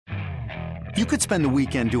You could spend the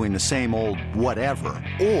weekend doing the same old whatever,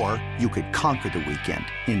 or you could conquer the weekend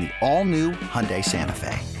in the all-new Hyundai Santa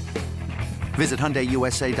Fe. Visit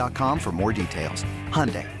HyundaiUSA.com for more details.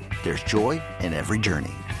 Hyundai, there's joy in every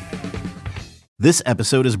journey. This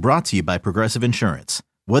episode is brought to you by Progressive Insurance.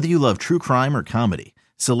 Whether you love true crime or comedy,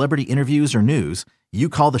 celebrity interviews or news, you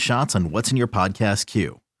call the shots on what's in your podcast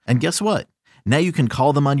queue. And guess what? Now you can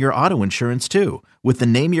call them on your auto insurance too with the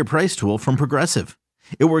Name Your Price tool from Progressive.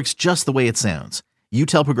 It works just the way it sounds. You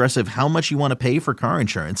tell Progressive how much you want to pay for car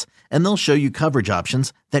insurance, and they'll show you coverage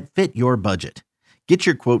options that fit your budget. Get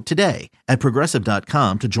your quote today at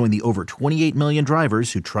Progressive.com to join the over 28 million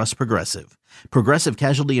drivers who trust Progressive. Progressive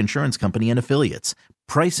Casualty Insurance Company and Affiliates.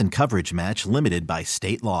 Price and coverage match limited by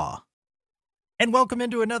state law. And welcome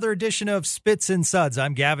into another edition of Spits and Suds.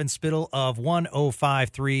 I'm Gavin Spittle of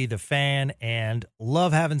 105.3 The Fan, and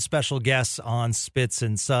love having special guests on Spits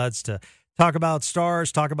and Suds to talk about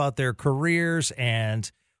stars, talk about their careers,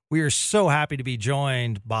 and we are so happy to be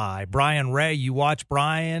joined by Brian Ray. You watch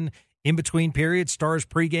Brian in between periods, Stars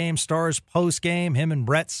pregame, Stars postgame. Him and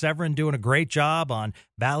Brett Severin doing a great job on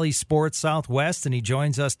Bally Sports Southwest, and he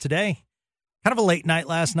joins us today. Kind of a late night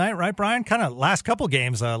last night, right, Brian? Kind of last couple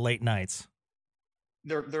games, late nights.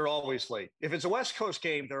 They're always late. If it's a West Coast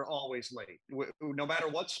game, they're always late. No matter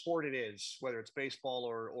what sport it is, whether it's baseball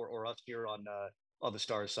or us here on the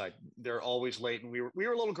Stars side, they're always late. And we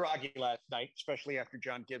were a little groggy last night, especially after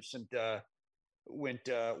John Gibson went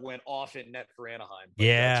off in net for Anaheim. But,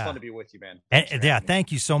 yeah, it's fun to be with you, man.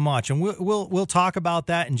 Thank you so much. And we'll talk about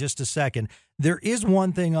that in just a second. There is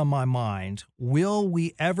one thing on my mind. Will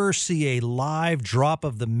we ever see a live drop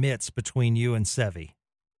of the mitts between you and Sevy?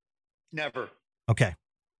 Never. Okay.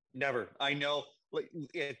 Never. I know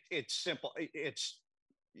it's simple.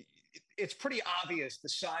 It's pretty obvious the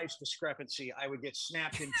size discrepancy. I would get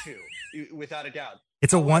snapped in two, without a doubt.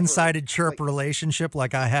 It's a one-sided chirp relationship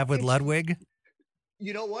like I have with Ludwig.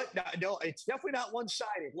 You know what? No, it's definitely not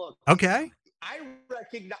one-sided. Look. Okay. I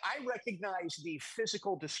recognize the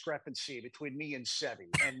physical discrepancy between me and Sevy,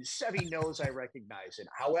 and Sevy knows I recognize it.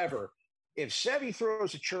 However, if Sevy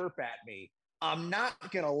throws a chirp at me, I'm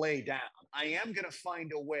not going to lay down. I am going to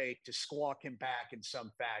find a way to squawk him back in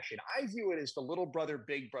some fashion. I view it as the little brother,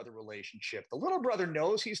 big brother relationship. The little brother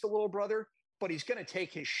knows he's the little brother, but he's going to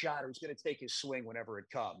take his shot or he's going to take his swing whenever it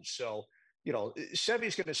comes. So,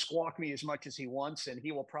 Sevy's going to squawk me as much as he wants, and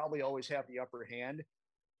he will probably always have the upper hand.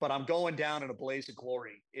 But I'm going down in a blaze of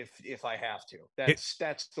glory if I have to.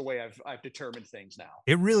 That's the way I've determined things now.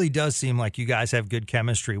 It really does seem like you guys have good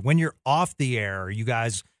chemistry. When you're off the air, you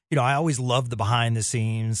guys – I always love the behind the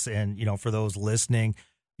scenes, and, for those listening,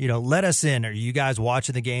 let us in. Are you guys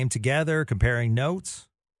watching the game together, comparing notes?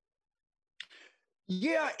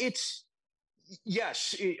 Yeah,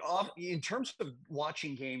 yes. In terms of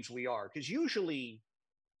watching games, we are, because usually,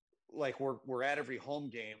 like we're at every home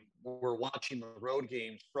game, we're watching the road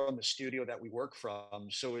games from the studio that we work from.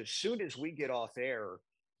 So as soon as we get off air,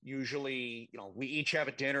 usually, we each have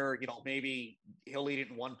a dinner, maybe he'll eat it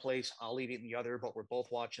in one place, I'll eat it in the other, but we're both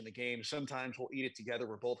watching the game. Sometimes we'll eat it together.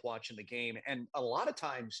 We're both watching the game. And a lot of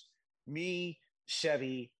times me,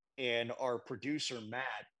 Sevy, and our producer, Matt,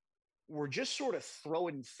 we're just sort of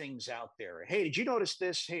throwing things out there. Hey, did you notice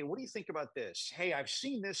this? Hey, what do you think about this? Hey, I've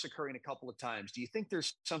seen this occurring a couple of times. Do you think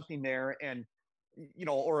there's something there? And,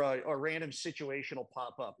 or a random situation will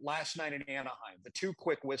pop up. Last night in Anaheim, the two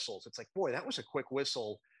quick whistles. It's like, boy, that was a quick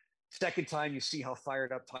whistle. Second time you see how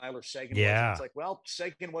fired up Tyler Seguin was. It's like, well,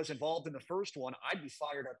 Seguin was involved in the first one. I'd be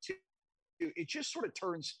fired up too. It just sort of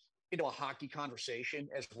turns into a hockey conversation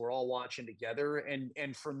as we're all watching together.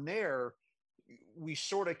 And from there, we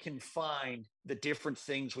sort of can find the different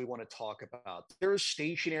things we want to talk about. There's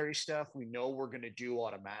stationary stuff we know we're going to do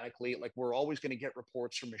automatically. Like we're always going to get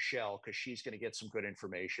reports from Michelle because she's going to get some good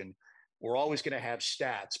information. We're always going to have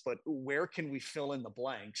stats, but where can we fill in the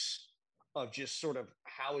blanks of just sort of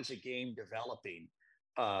how is a game developing?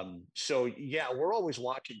 So yeah, we're always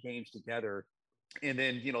watching games together. And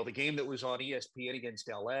then, the game that was on ESPN against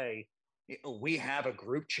LA, we have a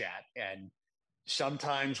group chat, and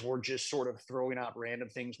sometimes we're just sort of throwing out random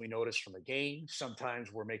things we noticed from the game.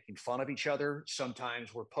 Sometimes we're making fun of each other.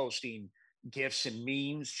 Sometimes we're posting GIFs and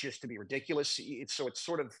memes just to be ridiculous. It's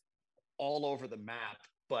sort of all over the map,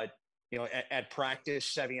 but at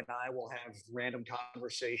practice, Sevy and I will have random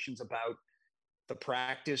conversations about the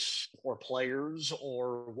practice or players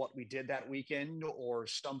or what we did that weekend or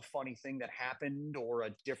some funny thing that happened or a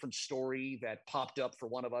different story that popped up for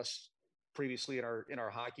one of us previously in our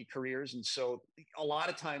hockey careers. And so a lot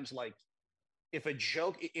of times, like if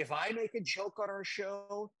I make a joke on our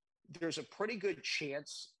show, there's a pretty good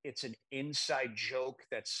chance it's an inside joke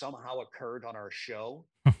that somehow occurred on our show.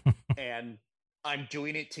 And I'm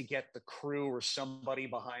doing it to get the crew or somebody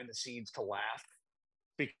behind the scenes to laugh,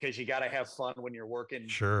 because you got to have fun when you're working,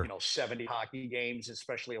 Sure. 70 hockey games,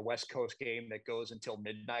 especially a West Coast game that goes until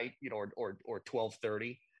midnight, or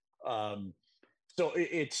 12:30. So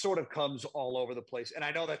it sort of comes all over the place. And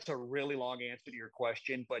I know that's a really long answer to your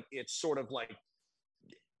question, but it's sort of like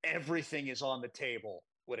everything is on the table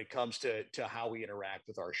when it comes to how we interact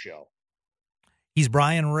with our show. He's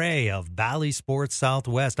Brian Ray of Bally Sports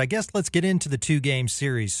Southwest. I guess let's get into the 2-game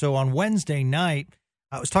series. So on Wednesday night,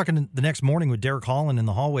 I was talking the next morning with Derek Holland in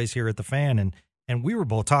the hallways here at the Fan, and we were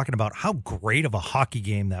both talking about how great of a hockey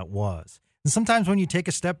game that was. And sometimes when you take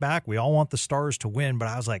a step back, we all want the Stars to win, but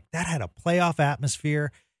I was like, that had a playoff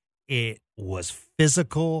atmosphere. It was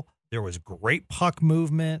physical. There was great puck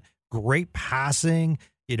movement, great passing,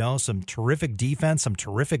 some terrific defense, some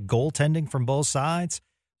terrific goaltending from both sides.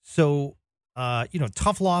 So,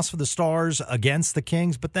 tough loss for the Stars against the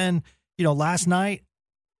Kings. But then, last night,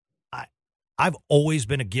 I've always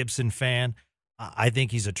been a Gibson fan. I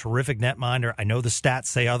think he's a terrific netminder. I know the stats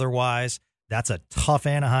say otherwise. That's a tough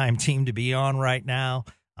Anaheim team to be on right now.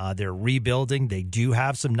 They're rebuilding. They do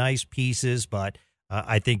have some nice pieces, but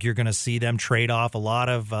I think you're going to see them trade off a lot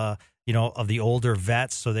of, of the older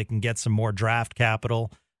vets so they can get some more draft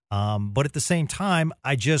capital. But at the same time,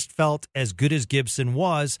 I just felt as good as Gibson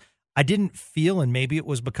was, I didn't feel, and maybe it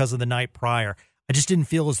was because of the night prior, I just didn't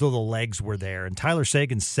feel as though the legs were there. And Tyler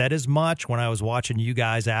Seguin said as much when I was watching you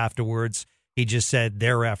guys afterwards. He just said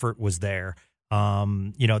their effort was there.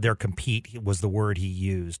 Their compete was the word he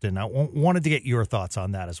used. And I wanted to get your thoughts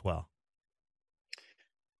on that as well.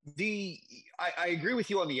 I agree with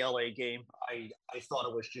you on the LA game. I thought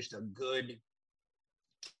it was just a good,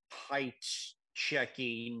 tight,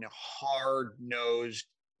 checking, hard-nosed.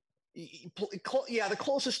 Yeah, the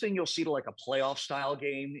closest thing you'll see to like a playoff style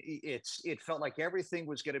game. It felt like everything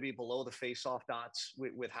was going to be below the face-off dots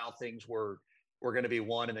with how things were going to be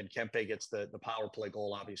won, and then Kempe gets the power play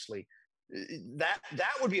goal. Obviously, that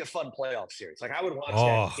would be a fun playoff series. Like I would watch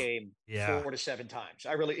that game 4 to 7 times.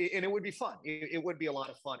 And it would be fun. It would be a lot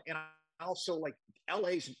of fun. And I also like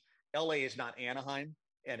LA is not Anaheim,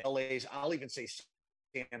 and I'll even say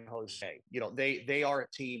San Jose. They are a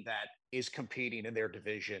team that is competing in their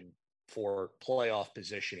division for playoff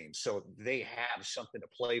positioning. So they have something to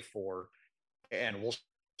play for, and we'll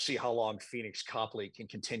see how long Phoenix Copley can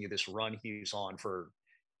continue this run he's on for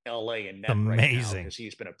LA and net right now, because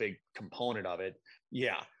he's been a big component of it.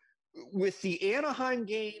 Yeah. With the Anaheim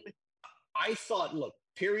game, I thought,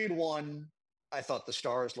 period 1, I thought the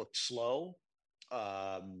Stars looked slow.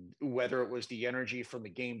 Whether it was the energy from the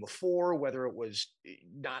game before, whether it was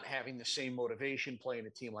not having the same motivation playing a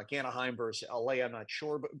team like Anaheim versus LA, I'm not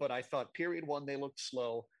sure. But I thought period 1, they looked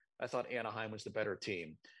slow. I thought Anaheim was the better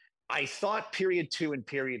team. I thought period 2 and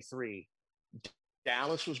period 3,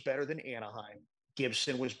 Dallas was better than Anaheim.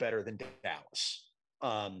 Gibson was better than Dallas.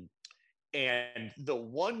 And the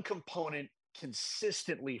one component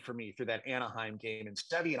consistently for me through that Anaheim game, and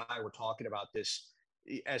Stevie and I were talking about this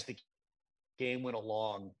as the game went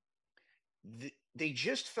along, they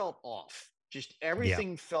just felt off. Just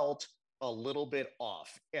everything felt a little bit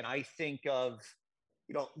off. And I think of,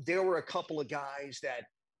 there were a couple of guys that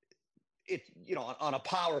on a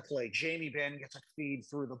power play, Jamie Benn gets a feed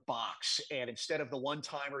through the box, and instead of the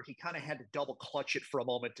one-timer, he kind of had to double clutch it for a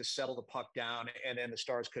moment to settle the puck down, and then the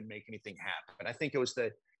Stars couldn't make anything happen. I think it was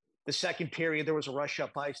the second period, there was a rush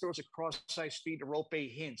up ice. There was a cross-ice feed to Rope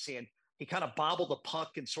Hintz, and he kind of bobbled the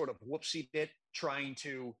puck and sort of whoopsied it, trying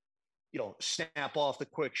to, snap off the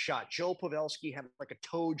quick shot. Joe Pavelski had like a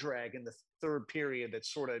toe drag in the third period that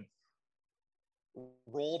sort of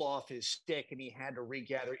rolled off his stick, and he had to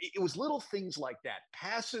regather. It was little things like that.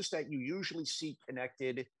 Passes that you usually see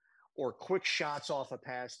connected, or quick shots off a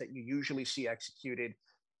pass that you usually see executed.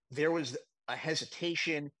 There was a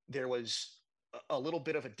hesitation. There was a little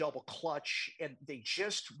bit of a double clutch, and they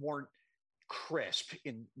just weren't crisp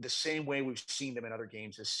in the same way we've seen them in other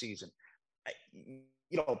games this season.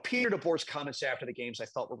 Peter DeBoer's comments after the games I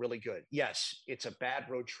thought were really good. Yes, it's a bad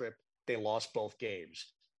road trip. They lost both games,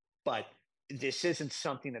 but this isn't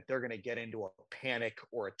something that they're going to get into a panic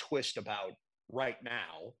or a twist about right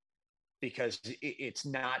now, because it's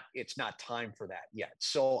not time for that yet.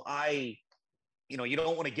 So you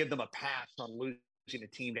don't want to give them a pass on losing a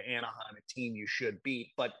team to Anaheim, a team you should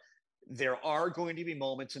beat, but there are going to be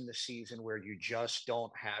moments in the season where you just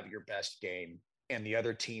don't have your best game, and the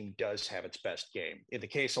other team does have its best game. In the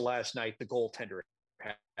case of last night, the goaltender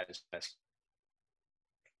had his best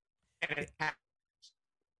game. And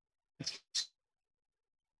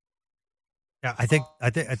Yeah, I think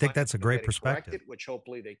that's a find a way great to correct perspective. it, which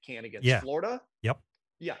hopefully they can against Yeah. Florida. Yep.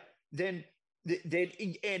 Yeah. Then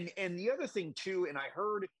and the other thing too, and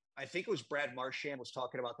I think it was Brad Marchand was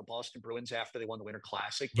talking about the Boston Bruins after they won the Winter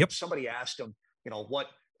Classic, but Yep. somebody asked him,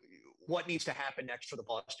 what needs to happen next for the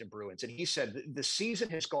Boston Bruins, and he said the season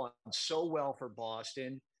has gone so well for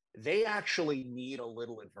Boston, they actually need a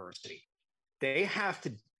little adversity. They have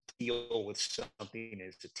to deal with something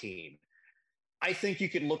as a team. I think you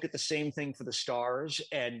could look at the same thing for the Stars,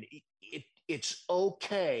 and it's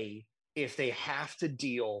okay if they have to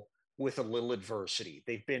deal with a little adversity.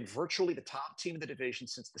 They've been virtually the top team in the division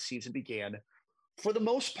since the season began. For the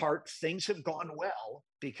most part, things have gone well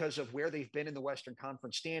because of where they've been in the Western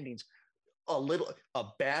Conference standings. A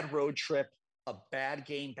bad road trip, a bad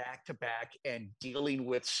game back to back, and dealing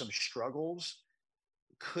with some struggles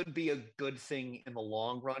could be a good thing in the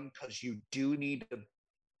long run because you do need to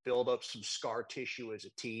build up some scar tissue as a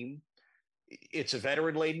team. It's a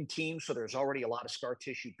veteran laden team, so there's already a lot of scar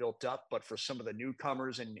tissue built up. But for some of the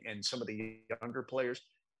newcomers and some of the younger players,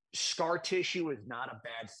 scar tissue is not a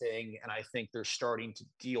bad thing. And I think they're starting to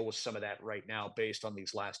deal with some of that right now based on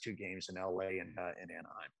these last two games in LA and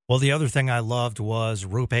Anaheim. Well, the other thing I loved was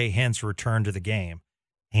Rupe Hintz return to the game.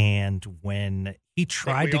 And when he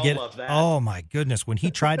tried to get, oh my goodness, when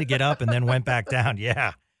he tried to get up and then went back down.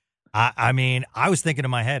 Yeah. I mean, I was thinking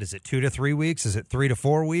in my head, is it 2 to 3 weeks? Is it 3 to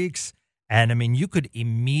 4 weeks? And I mean, you could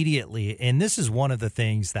immediately, and this is one of the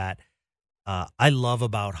things that I love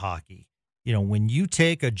about hockey. When you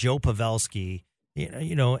take a Joe Pavelski,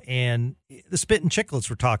 and the Spit and Chicklets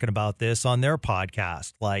were talking about this on their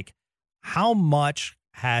podcast, like how much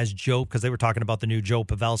has Joe, because they were talking about the new Joe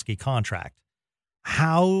Pavelski contract,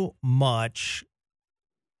 how much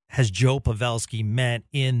has Joe Pavelski meant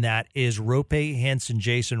in that is Roope Hintz and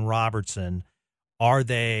Jason Robertson, are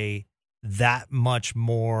they that much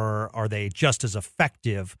more, are they just as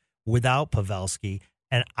effective without Pavelski?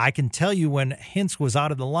 And I can tell you when Hintz was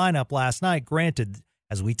out of the lineup last night, granted,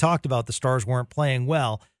 as we talked about, the Stars weren't playing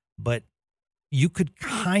well, but you could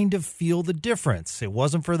kind of feel the difference. It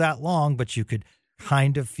wasn't for that long, but you could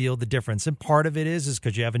kind of feel the difference. And part of it is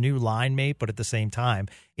because you have a new line mate, but at the same time,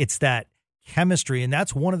 it's that chemistry. And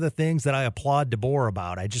that's one of the things that I applaud DeBoer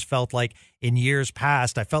about. I just felt like in years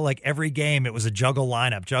past, I felt like every game it was a juggle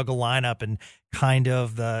lineup and kind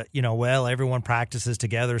of the, everyone practices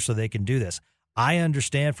together so they can do this. I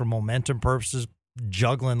understand for momentum purposes,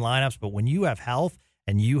 juggling lineups, but when you have health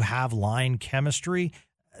and you have line chemistry,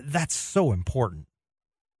 that's so important.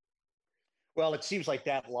 Well, it seems like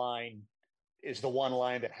that line is the one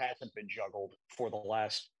line that hasn't been juggled for the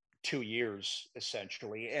last 2 years,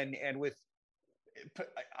 essentially. And with,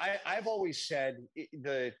 I've always said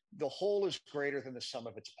the whole is greater than the sum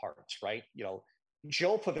of its parts, right?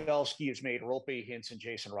 Joe Pavelski has made Roope Hintz and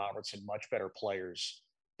Jason Robertson much better players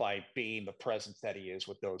by being the presence that he is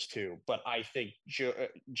with those two. But I think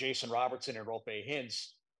Jason Robertson and Roope Hintz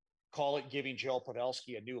call it giving Joe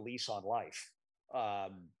Pavelski a new lease on life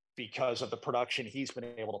because of the production he's been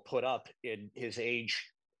able to put up in his age,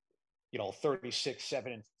 36,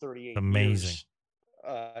 7, and 38 Amazing. years.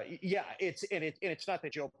 It's not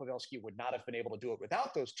that Joe Pavelski would not have been able to do it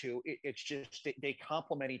without those two. It's just they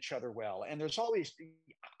complement each other well. And there's always,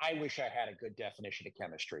 I wish I had a good definition of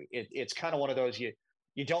chemistry. It's kind of one of those,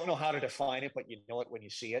 you don't know how to define it, but you know it when you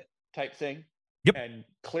see it type thing. Yep. And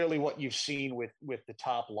clearly what you've seen with the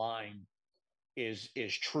top line is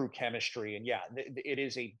true chemistry. And yeah, it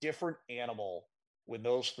is a different animal when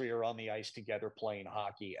those three are on the ice together playing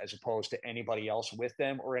hockey as opposed to anybody else with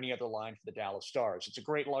them or any other line for the Dallas Stars. It's a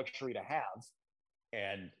great luxury to have.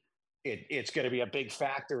 And it's going to be a big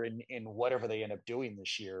factor in whatever they end up doing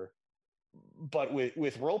this year. But with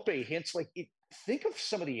Roope Hintz, think of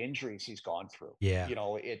some of the injuries he's gone through. Yeah.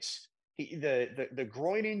 It's the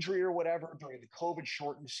groin injury or whatever during the COVID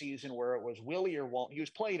shortened season where it was Willie or won't. He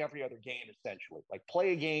was playing every other game, essentially. Like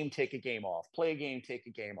play a game, take a game off, play a game, take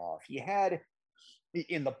a game off. He had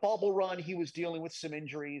in the bubble run, he was dealing with some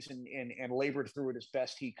injuries and labored through it as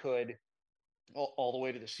best he could all the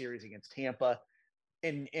way to the series against Tampa.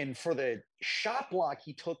 And for the shot block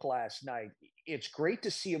he took last night, it's great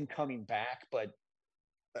to see him coming back. But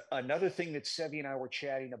another thing that Sevy and I were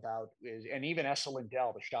chatting about is, and even Esa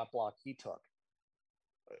Lindell, the shot block he took.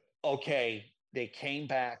 Okay, they came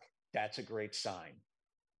back. That's a great sign.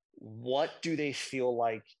 What do they feel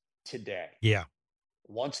like today? Yeah.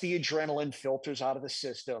 Once the adrenaline filters out of the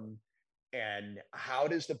system, and how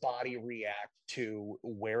does the body react to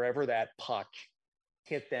wherever that puck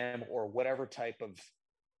hit them or whatever type of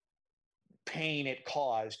pain it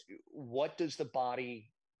caused? What does the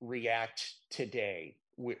body react today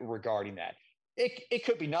regarding that? It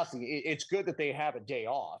could be nothing. It's good that they have a day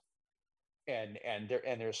off, and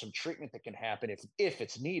there's some treatment that can happen if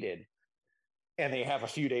it's needed, and they have a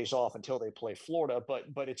few days off until they play Florida.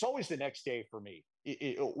 But it's always the next day for me.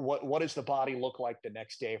 What does the body look like the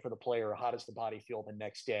next day for the player? How does the body feel the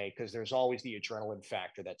next day? Because there's always the adrenaline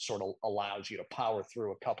factor that sort of allows you to power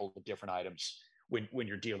through a couple of different items when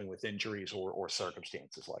you're dealing with injuries or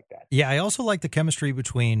circumstances like that. Yeah, I also like the chemistry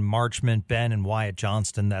between Marchment, Ben, and Wyatt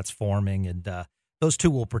Johnston that's forming, and those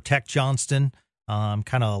two will protect Johnston, kind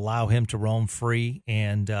of allow him to roam free,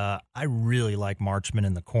 and I really like Marchment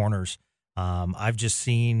in the corners. I've just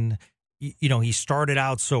seen, he started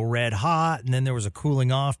out so red hot, and then there was a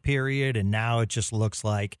cooling off period, and now it just looks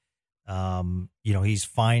like, he's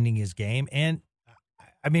finding his game. And,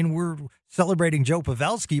 I mean, we're celebrating Joe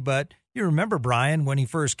Pavelski, but you remember, Brian, when he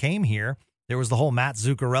first came here, there was the whole Matt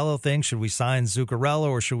Zuccarello thing. Should we sign Zuccarello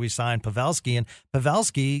or should we sign Pavelski? And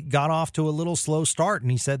Pavelski got off to a little slow start,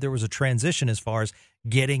 and he said there was a transition as far as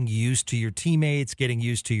getting used to your teammates, getting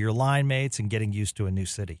used to your line mates, and getting used to a new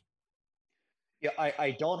city. Yeah,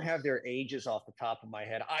 I don't have their ages off the top of my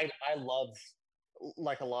head. I love,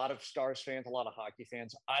 like a lot of Stars fans, a lot of hockey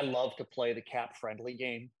fans, I love to play the cap-friendly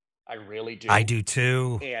game. I really do. I do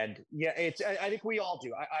too. And yeah, I think we all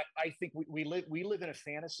do. I think we live in a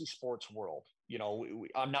fantasy sports world.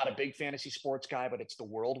 I'm not a big fantasy sports guy, but it's the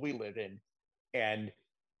world we live in. And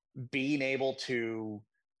being able to,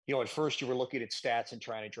 at first you were looking at stats and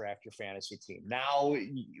trying to draft your fantasy team. Now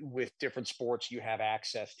with different sports, you have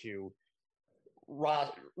access to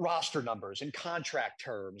roster numbers and contract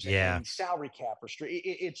terms and salary cap restrict.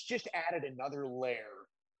 It's just added another layer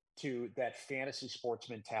to that fantasy sports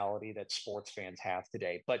mentality that sports fans have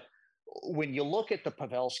today. But when you look at the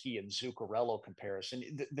Pavelski and Zuccarello comparison,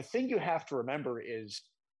 the thing you have to remember is,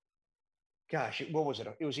 gosh, what was it?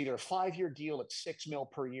 It was either a 5-year deal at $6 million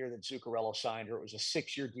per year that Zuccarello signed, or it was a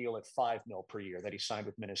 6-year deal at $5 million per year that he signed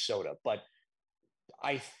with Minnesota. But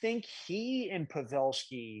I think he and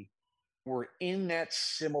Pavelski were in that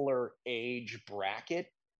similar age bracket,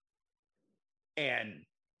 and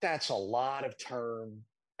that's a lot of term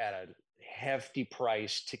at a hefty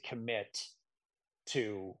price to commit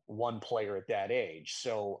to one player at that age.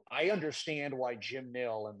 So I understand why Jim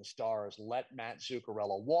Nill and the Stars let Matt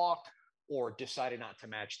Zuccarello walk or decided not to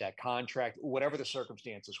match that contract, whatever the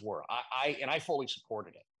circumstances were. I fully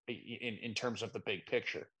supported it in terms of the big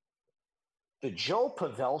picture. The Joe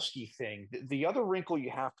Pavelski thing, the other wrinkle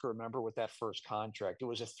you have to remember with that first contract, it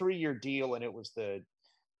was a 3-year deal, and it was the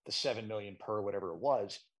 $7 million per, whatever it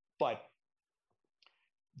was, but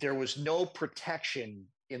there was no protection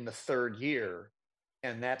in the third year,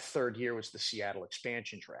 and that third year was the Seattle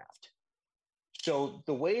expansion draft. So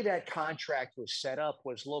the way that contract was set up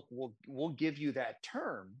was, look, we'll give you that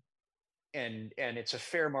term, and it's a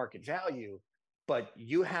fair market value, but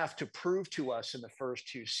you have to prove to us in the first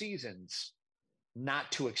 2 seasons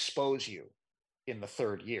not to expose you in the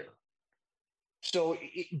third year. So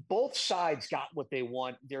both sides got what they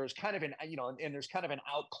want. There's kind of and there's kind of an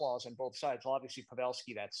out clause on both sides. Obviously,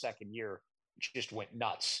 Pavelski that second year just went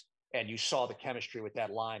nuts. And you saw the chemistry with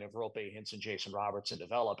that line of Roope Hintz and Jason Robertson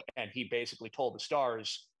develop. And he basically told the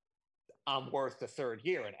Stars, I'm worth the third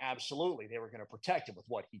year. And absolutely, they were going to protect him with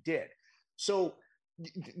what he did. So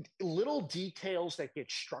little details that get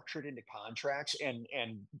structured into contracts, and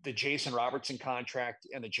the Jason Robertson contract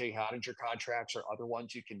and the Jay Hottinger contracts are other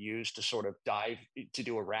ones you can use to sort of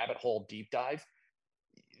do a rabbit hole deep dive.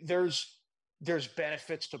 There's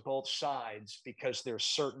benefits to both sides because there's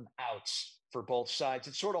certain outs for both sides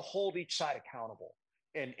and sort of hold each side accountable.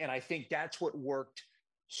 And I think that's what worked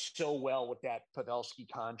so well with that Pavelski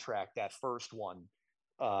contract, that first one,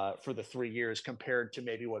 for the 3 years, compared to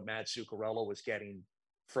maybe what Matt Zuccarello was getting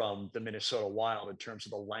from the Minnesota Wild in terms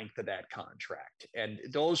of the length of that contract. And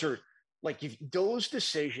those are like, if those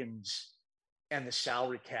decisions and the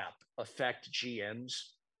salary cap affect GMs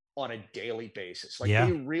on a daily basis, like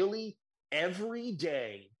they really, every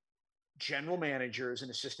day, general managers and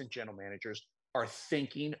assistant general managers are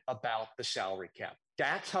thinking about the salary cap.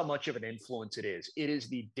 That's how much of an influence it is. It is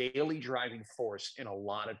the daily driving force in a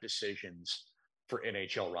lot of decisions for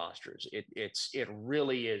NHL rosters. It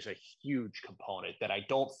really is a huge component that I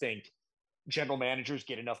don't think general managers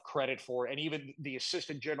get enough credit for. And even the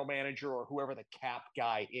assistant general manager or whoever the cap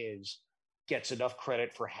guy is gets enough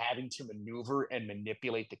credit for having to maneuver and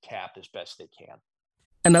manipulate the cap as best they can.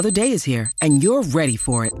 Another day is here and you're ready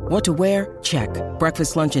for it. What to wear? Check.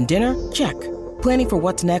 Breakfast, lunch, and dinner? Check. Planning for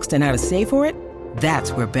what's next and how to save for it?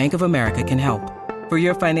 That's where Bank of America can help. For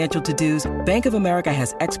your financial to-dos, Bank of America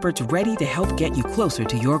has experts ready to help get you closer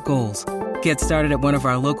to your goals. Get started at one of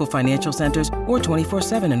our local financial centers or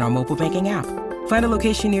 24/7 in our mobile banking app. Find a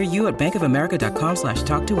location near you at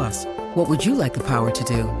bankofamerica.com/talktous. What would you like the power to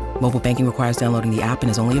do? Mobile banking requires downloading the app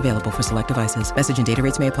and is only available for select devices. Message and data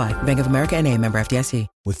rates may apply. Bank of America NA, member FDIC.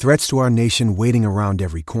 With threats to our nation waiting around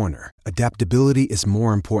every corner, adaptability is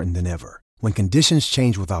more important than ever. When conditions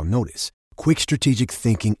change without notice, quick strategic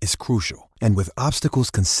thinking is crucial. And with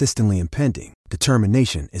obstacles consistently impending,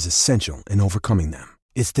 determination is essential in overcoming them.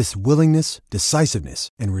 It's this willingness, decisiveness,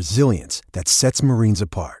 and resilience that sets Marines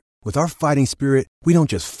apart. With our fighting spirit, we don't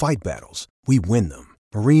just fight battles, we win them.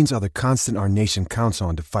 Marines are the constant our nation counts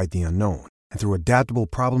on to fight the unknown. And through adaptable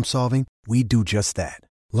problem solving, we do just that.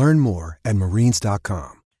 Learn more at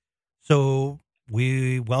Marines.com. So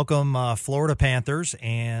we welcome Florida Panthers,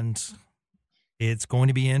 and it's going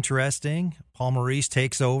to be interesting. Paul Maurice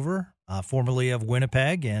takes over, formerly of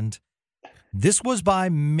Winnipeg, and this was by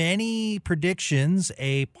many predictions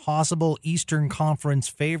a possible Eastern Conference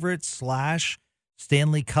favorite /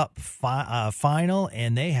 Stanley Cup final,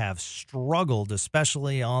 and they have struggled,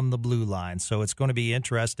 especially on the blue line. So it's going to be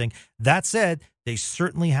interesting. That said, they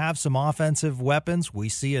certainly have some offensive weapons. We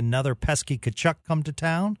see another pesky Tkachuk come to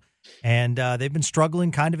town, and they've been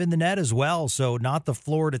struggling kind of in the net as well. So not the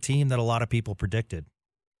Florida team that a lot of people predicted.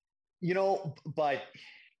 But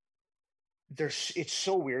it's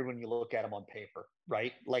so weird when you look at them on paper,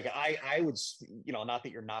 right? Like I would, not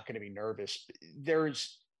that you're not going to be nervous.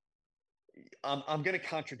 I'm going to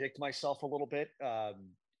contradict myself a little bit. I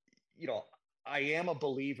am a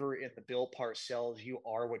believer in the Bill Parcells. You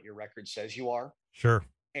are what your record says you are. Sure.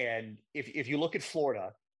 And if you look at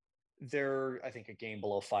Florida, they're, I think, a game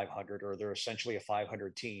below 500, or they're essentially a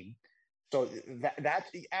 500 team. So that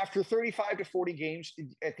after 35 to 40 games,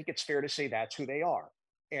 I think it's fair to say that's who they are.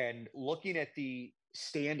 And looking at the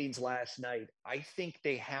standings last night, I think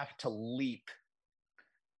they have to leap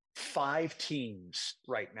 5 teams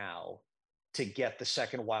right now to get the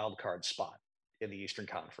second wild card spot in the Eastern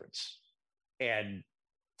Conference. And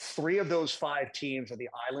 3 of those 5 teams are the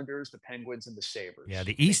Islanders, the Penguins, and the Sabres. Yeah,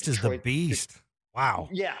 the East is the beast. Wow.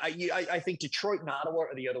 Yeah, I think Detroit and Ottawa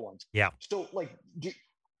are the other ones. Yeah. So,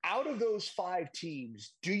 out of those 5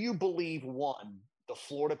 teams, do you believe, one, the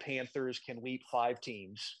Florida Panthers can leap 5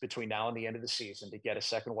 teams between now and the end of the season to get a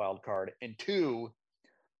second wild card? And 2,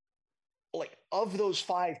 of those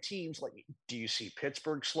 5 teams, do you see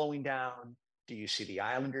Pittsburgh slowing down? Do you see the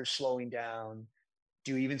Islanders slowing down?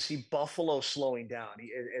 Do you even see Buffalo slowing down?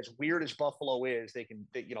 As weird as Buffalo is, they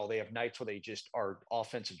have nights where they just are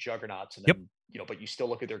offensive juggernauts, and then, but you still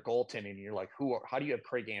look at their goaltending and you're like, how do you have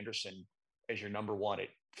Craig Anderson as your number 1 at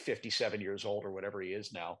 57 years old or whatever he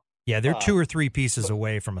is now? Yeah, they're 2 or 3 pieces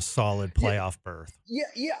away from a solid playoff berth. Yeah.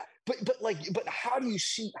 But how do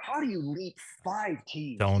you leap 5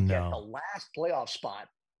 teams to get the last playoff spot,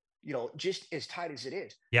 just as tight as it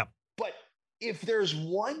is? Yep. But if there's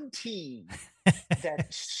one team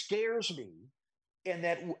that scares me, and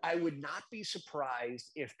that I would not be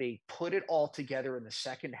surprised if they put it all together in the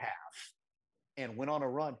second half and went on a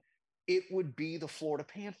run, it would be the Florida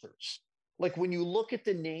Panthers. When you look at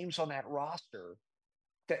the names on that roster,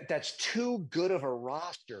 that's too good of a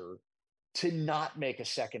roster to not make a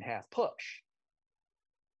second half push.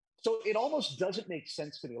 So it almost doesn't make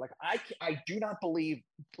sense to me. I do not believe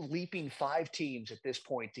leaping 5 teams at this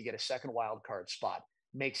point to get a second wild card spot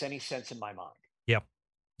makes any sense in my mind. Yep.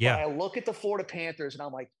 Yeah. But I look at the Florida Panthers and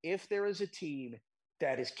I'm like, if there is a team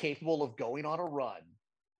that is capable of going on a run,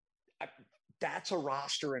 that's a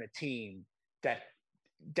roster and a team that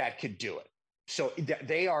could do it. So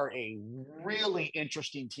they are a really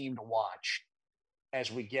interesting team to watch as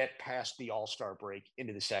we get past the All-Star break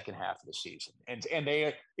into the second half of the season. And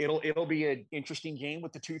it'll be an interesting game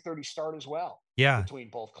with the 2:30 start as well. Yeah. Between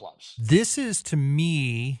both clubs. This is, to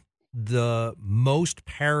me, the most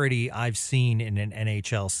parity I've seen in an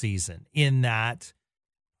NHL season, in that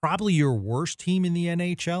probably your worst team in the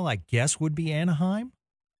NHL, I guess, would be Anaheim.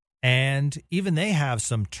 And even they have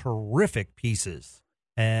some terrific pieces.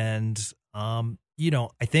 And, I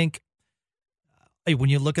think when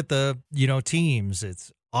you look at the, teams,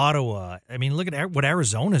 it's Ottawa. I mean, look at what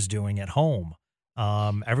Arizona's doing at home.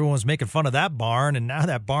 Everyone's making fun of that barn, and now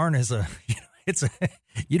that barn is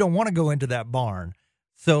you don't want to go into that barn.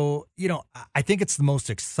 So, I think it's the most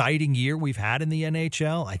exciting year we've had in the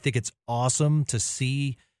NHL. I think it's awesome to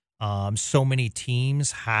see so many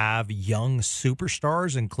teams have young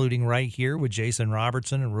superstars, including right here with Jason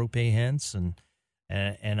Robertson and Roope Hintz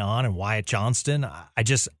and Wyatt Johnston.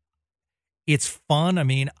 It's fun. I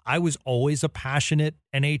mean, I was always a passionate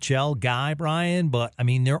NHL guy, Brian, but I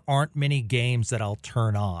mean, there aren't many games that I'll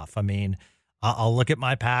turn off. I mean, I'll look at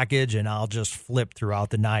my package and I'll just flip throughout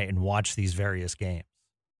the night and watch these various games.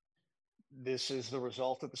 This is the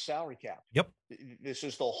result of the salary cap. Yep. This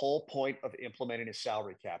is the whole point of implementing a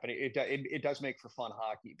salary cap, and it does make for fun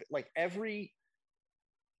hockey. But like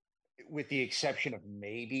with the exception of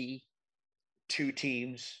maybe two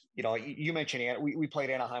teams, you mentioned we played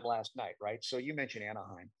Anaheim last night, right? So you mentioned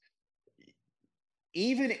Anaheim.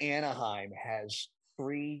 Even Anaheim has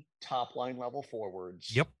 3 top line level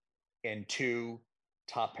forwards. Yep. And 2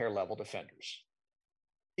 top pair level defenders.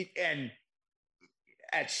 And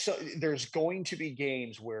there's going to be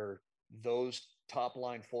games where those top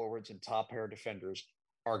line forwards and top pair defenders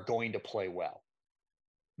are going to play well.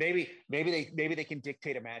 Maybe they can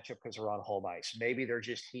dictate a matchup because they're on home ice. Maybe they're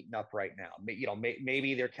just heating up right now.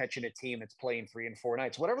 Maybe they're catching a team that's playing 3 and 4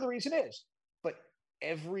 nights, whatever the reason is. But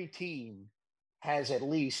every team has at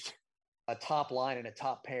least a top line and a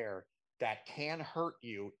top pair that can hurt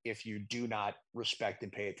you if you do not respect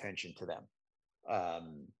and pay attention to them.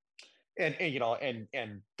 And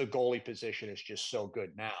the goalie position is just so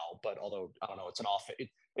good now. But although I don't know, it's an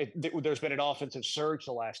there's been an offensive surge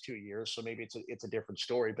the last 2 years, so maybe it's a different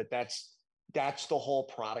story. But that's the whole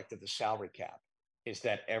product of the salary cap, is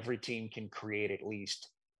that every team can create at least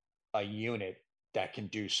a unit that can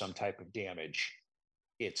do some type of damage.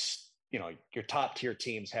 It's your top tier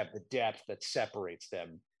teams have the depth that separates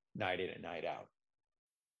them night in and night out.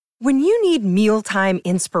 When you need mealtime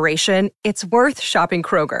inspiration, it's worth shopping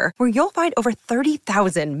Kroger, where you'll find over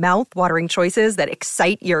 30,000 mouth-watering choices that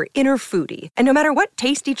excite your inner foodie. And no matter what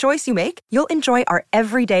tasty choice you make, you'll enjoy our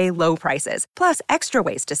everyday low prices, plus extra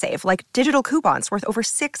ways to save, like digital coupons worth over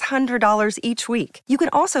 $600 each week. You can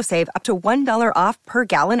also save up to $1 off per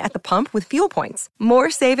gallon at the pump with fuel points.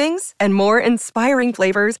 More savings and more inspiring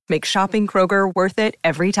flavors make shopping Kroger worth it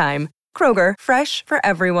every time. Kroger, fresh for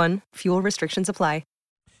everyone. Fuel restrictions apply.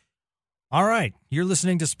 All right, you're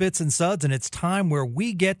listening to Spits and Suds, and it's time where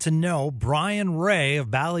we get to know Brian Ray of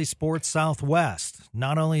Bally Sports Southwest.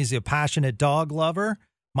 Not only is he a passionate dog lover,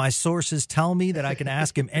 my sources tell me that I can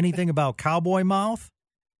ask him anything about cowboy mouth.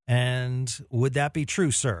 And would that be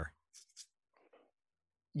true, sir?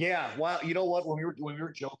 Yeah. Well, you know what? When we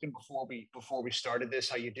were joking before we started this,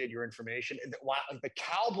 how you did your information, the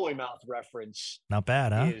cowboy mouth reference, not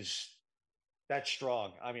bad, huh? That's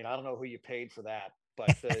strong. I mean, I don't know who you paid for that.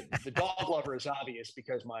 But the dog lover is obvious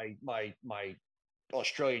because my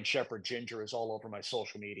Australian Shepherd Ginger is all over my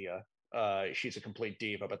social media. She's a complete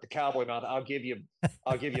diva. But the cowboy mouth, I'll give you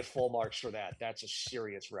full marks for that. That's a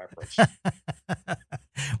serious reference.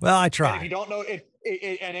 Well, I try. And if you don't know,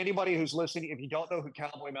 and anybody who's listening, if you don't know who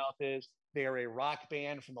Cowboy Mouth is, they are a rock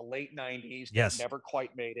band from the late '90s. Yes, never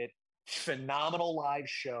quite made it. Phenomenal live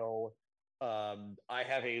show. I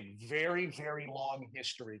have a very, very long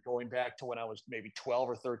history going back to when I was maybe 12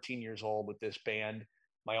 or 13 years old with this band,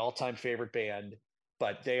 my all-time favorite band,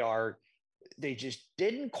 but they just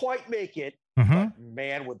didn't quite make it. Mm-hmm. But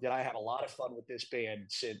man, did I have a lot of fun with this band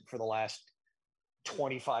for the last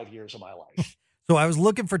 25 years of my life. So I was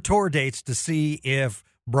looking for tour dates to see if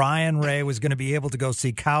Brian Ray was going to be able to go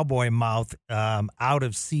see Cowboy Mouth out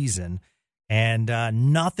of season. And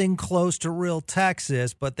nothing close to real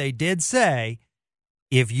Texas, but they did say,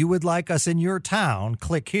 if you would like us in your town,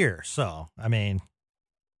 click here. So, I mean,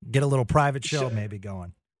 get a little private show maybe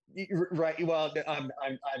going. Right. Well, I'm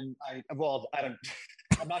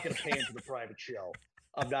not going to pay into the private show.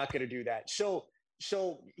 I'm not going to do that. So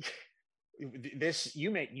this,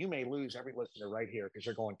 you may lose every listener right here because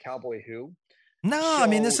they're going Cowboy who? No, so, I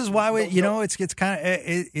mean, this is why it's kind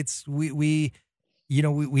of,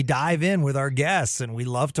 we dive in with our guests and we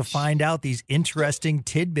love to find out these interesting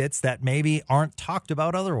tidbits that maybe aren't talked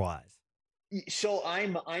about otherwise. So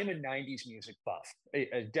I'm a 90s music buff,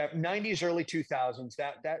 90s, early 2000s.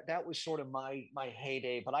 That was sort of my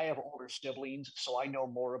heyday, but I have older siblings, so I know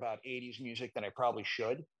more about 80s music than I probably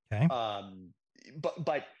should. Okay.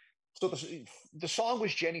 So the song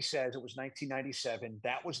was Jenny Says. It was 1997.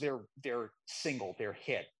 That was their single, their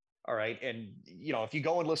hit. All right. And, if you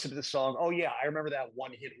go and listen to the song, oh, yeah, I remember that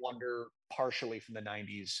one hit wonder partially from the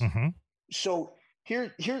 90s. Mm-hmm. So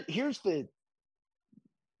here's the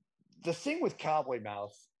thing with Cowboy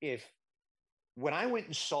Mouth. When I went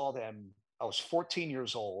and saw them, I was 14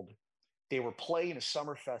 years old. They were playing a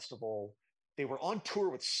summer festival. They were on tour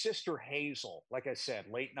with Sister Hazel. Like I said,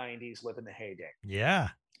 late 90s, living the heyday. Yeah.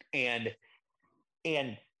 And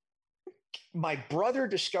my brother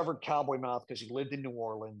discovered Cowboy Mouth because he lived in New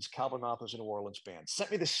Orleans. Cowboy Mouth was a New Orleans band.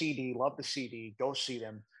 Sent me the CD, loved the CD, go see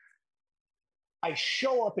them. I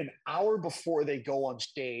show up an hour before they go on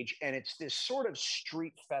stage, and it's this sort of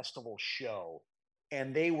street festival show,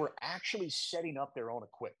 and they were actually setting up their own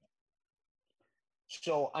equipment.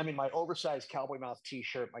 So I'm in my oversized Cowboy Mouth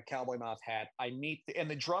t-shirt, my Cowboy Mouth hat. And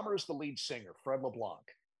the drummer is the lead singer, Fred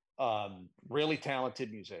LeBlanc, really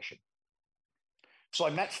talented musician. So I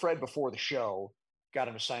met Fred before the show, got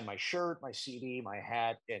him to sign my shirt, my CD, my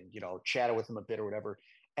hat, and, chatted with him a bit or whatever.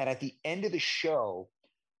 And at the end of the show,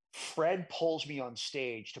 Fred pulls me on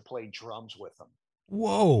stage to play drums with him.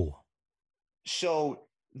 Whoa. So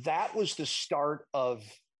that was the start of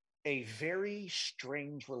a very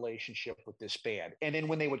strange relationship with this band. And then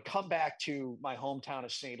when they would come back to my hometown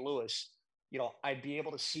of St. Louis, I'd be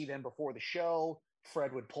able to see them before the show.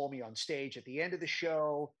 Fred would pull me on stage at the end of the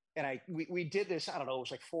show. And we did this, I don't know, it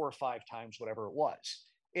was like 4 or 5 times, whatever it was.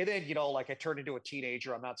 And then, I turned into a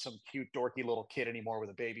teenager. I'm not some cute, dorky little kid anymore with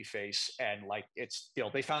a baby face. And it's,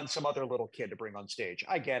 they found some other little kid to bring on stage.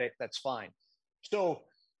 I get it. That's fine. So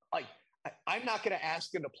I'm not going to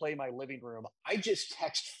ask him to play my living room. I just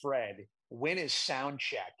text Fred, when is sound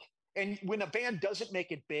check? And when a band doesn't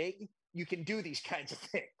make it big, you can do these kinds of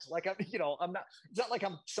things. I'm not, it's not like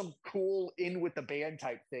I'm some cool in with the band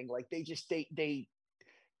type thing. Like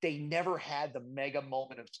they never had the mega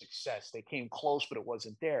moment of success. They came close, but it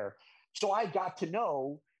wasn't there. So I got to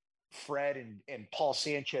know Fred and Paul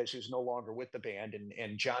Sanchez, who's no longer with the band,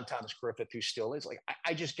 and John Thomas Griffith, who still is.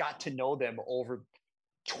 I just got to know them over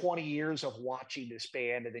 20 years of watching this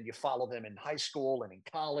band. And then you follow them in high school and in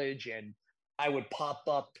college. And I would pop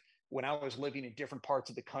up when I was living in different parts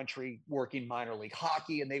of the country, working minor league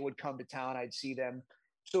hockey, and they would come to town. I'd see them.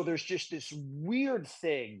 So there's just this weird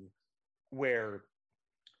thing where,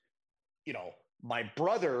 my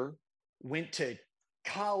brother went to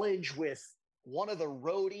college with one of the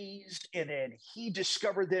roadies, and then he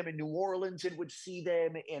discovered them in New Orleans and would see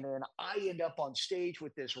them. And then I end up on stage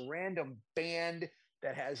with this random band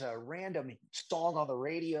that has a random song on the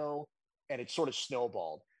radio, and it sort of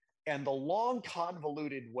snowballed. And the long,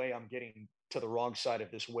 convoluted way I'm getting to the wrong side of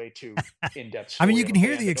this way too in-depth story. I mean, you can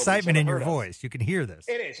hear the excitement in your voice. You can hear this.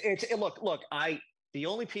 It is. Look, the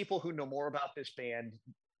only people who know more about this band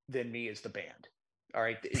than me is the band. All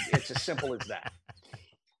right. It's as simple as that.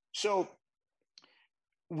 So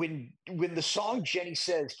when the song Jenny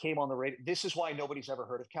Says came on the radio, this is why nobody's ever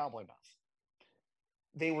heard of Cowboy Mouth.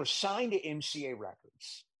 They were signed to MCA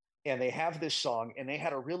Records, and they have this song, and they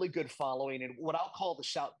had a really good following in what I'll call the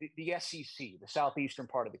SEC, the southeastern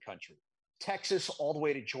part of the country, Texas all the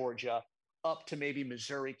way to Georgia, up to maybe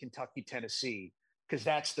Missouri, Kentucky, Tennessee, because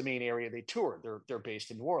that's the main area they tour. They're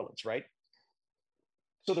based in New Orleans, right?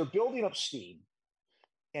 So they're building up steam,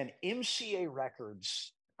 and MCA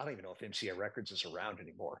Records, I don't even know if MCA Records is around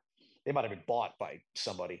anymore. They might have been bought by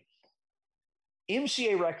somebody.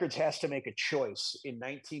 MCA Records has to make a choice in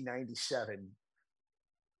 1997.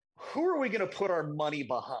 Who are we going to put our money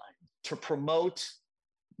behind to promote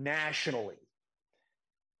nationally?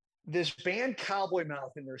 This band Cowboy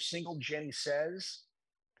Mouth and their single Jenny Says,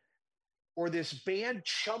 or this band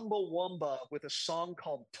Chumbawamba with a song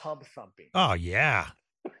called Tub Thumping? Oh, yeah.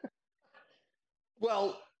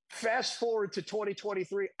 Well, fast forward to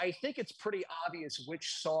 2023, I think it's pretty obvious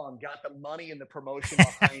which song got the money and the promotion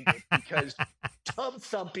behind it, because Tub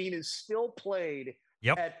Thumping is still played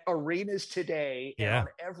at arenas today and on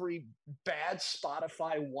every bad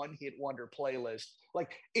Spotify one-hit wonder playlist.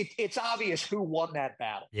 It's obvious who won that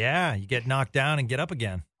battle. Yeah, you get knocked down and get up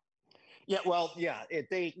again. Yeah, well, yeah,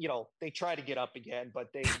 they try to get up again,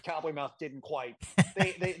 but Cowboy Mouth didn't quite.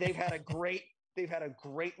 They've had a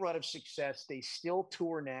great run of success. They still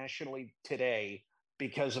tour nationally today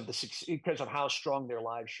because of how strong their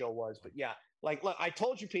live show was. But yeah, look, I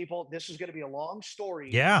told you people, this is going to be a long story.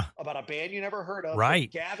 Yeah. About a band you never heard of. Right.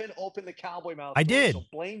 Gavin opened the Cowboy Mouth. I did. So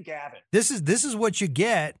blame Gavin. This is what you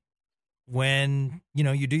get when,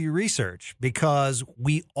 you do your research, because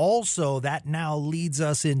that now leads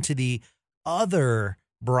us into the other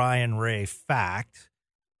Brian Ray fact.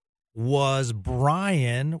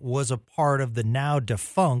 Brian was a part of the now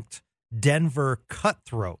defunct Denver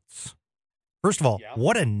Cutthroats. First of all,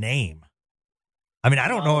 What a name. I mean, I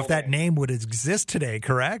don't know if that name would exist today,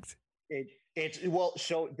 correct?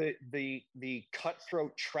 So the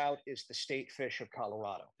cutthroat trout is the state fish of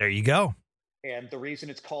Colorado. There you go. And the reason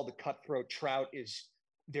it's called the cutthroat trout is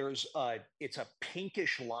it's a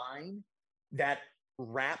pinkish line that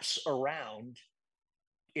wraps around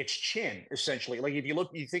its chin, essentially. Like if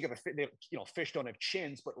you think of fish don't have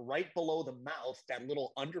chins, but right below the mouth, that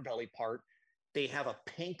little underbelly part, they have a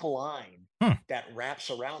pink line that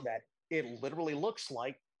wraps around that. It literally looks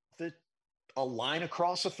like a line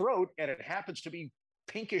across the throat, and it happens to be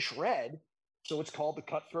pinkish red, so it's called the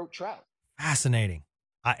cutthroat trout. Fascinating.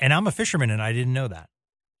 And I'm a fisherman, and I didn't know that.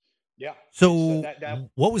 Yeah. So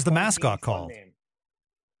what was the mascot called?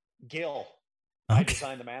 Gil. I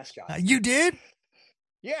designed the mascot. You did?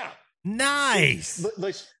 Yeah. Nice.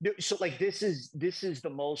 So like this is the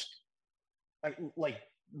most like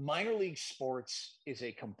minor league sports is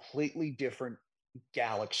a completely different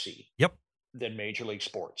galaxy. Yep. Than major league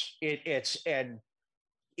sports. I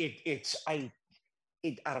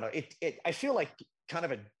don't know. I feel like kind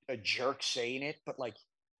of a jerk saying it, but like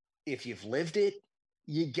if you've lived it,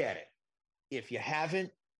 you get it. If you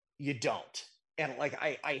haven't, you don't. And like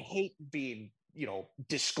I hate being,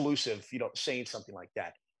 disclusive, saying something like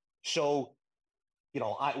that. So,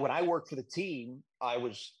 when I worked for the team, I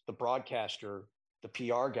was the broadcaster, the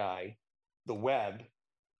PR guy, the web,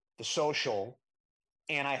 the social,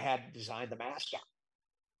 and I had designed the mascot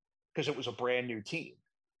because it was a brand new team.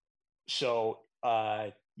 So,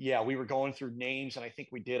 we were going through names, and I think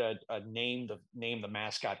we did a name the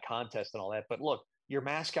mascot contest and all that. But look, your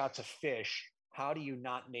mascot's a fish. How do you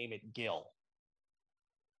not name it Gil?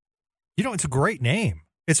 It's a great name.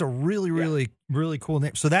 It's a really, really, really cool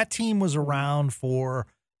name. So that team was around for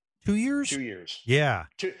 2 years? 2 years. Yeah.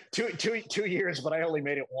 2 years, but I only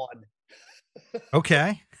made it one.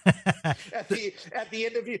 Okay. at the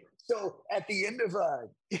end of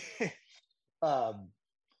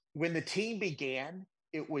when the team began,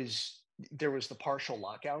 there was the partial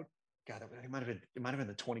lockout. God, it might have been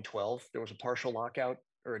the 2012. There was a partial lockout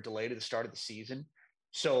or a delay to the start of the season.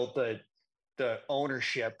 So the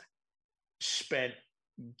ownership spent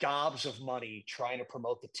gobs of money trying to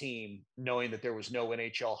promote the team, knowing that there was no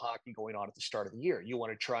NHL hockey going on at the start of the year. You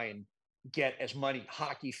want to try and get as many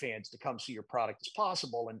hockey fans to come see your product as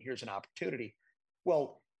possible, and here's an opportunity.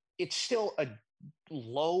 Well, it's still a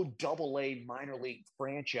low AA minor league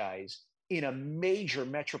franchise in a major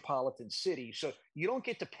metropolitan city, so you don't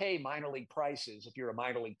get to pay minor league prices if you're a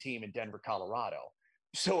minor league team in Denver, Colorado.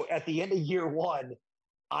 So at the end of year one,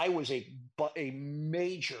 I was a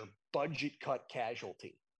major budget cut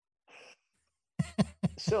casualty.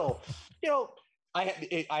 So, I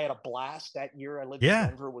had a blast that year. I lived in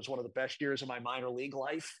Denver. It was one of the best years of my minor league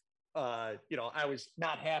life. I was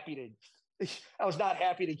not happy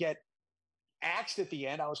to get axed at the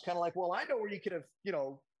end. I was kind of like, well, I know where you could have,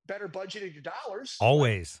 better budgeted your dollars.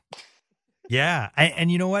 Always. Yeah. And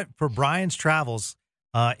you know what? For Brian's travels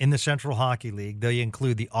in the Central Hockey League, they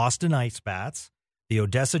include the Austin Ice Bats, the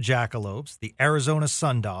Odessa Jackalopes, the Arizona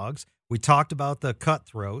Sundogs. We talked about the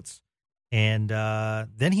Cutthroats. And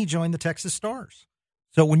then he joined the Texas Stars.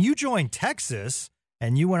 So when you joined Texas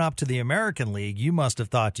and you went up to the American League, you must have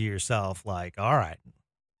thought to yourself, like, all right,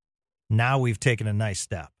 now we've taken a nice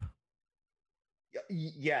step.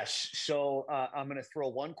 Yes. So I'm going to throw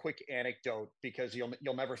one quick anecdote because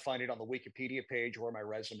you'll never find it on the Wikipedia page or my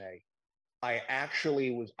resume. I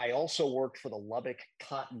also worked for the Lubbock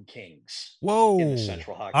Cotton Kings. Whoa. In the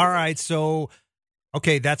Central Hockey All League. right. So,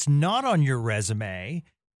 okay, that's not on your resume.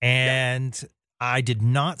 And I did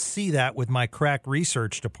not see that with my crack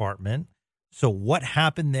research department. So what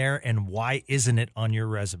happened there and why isn't it on your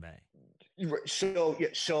resume? So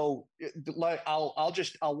I'll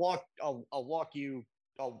walk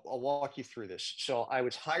you through this. So I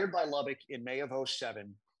was hired by Lubbock in May of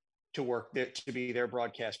 2007 to work there, to be their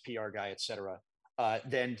broadcast PR guy, et cetera.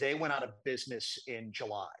 Then they went out of business in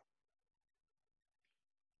July.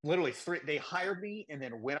 Literally they hired me and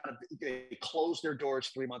then they closed their doors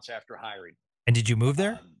 3 months after hiring. And did you move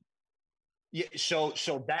there? Yeah. So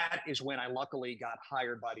that is when I luckily got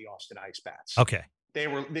hired by the Austin Ice Bats. Okay. They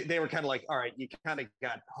were kind of like, all right, you kind of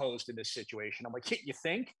got hosed in this situation. I'm like, you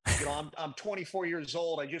think? I'm 24 years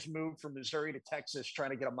old. I just moved from Missouri to Texas trying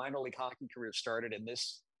to get a minor league hockey career started, and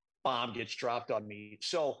this bomb gets dropped on me.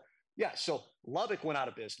 So Lubbock went out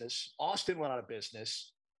of business. Austin went out of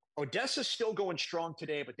business. Odessa's still going strong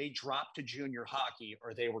today, but they dropped to junior hockey,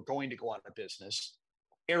 or they were going to go out of business.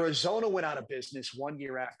 Arizona went out of business 1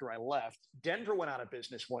 year after I left. Denver went out of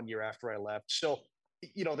business 1 year after I left. So,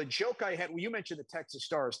 the joke I had, you mentioned the Texas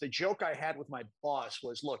Stars. The joke I had with my boss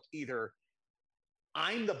was, look, either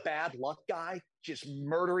I'm the bad luck guy, just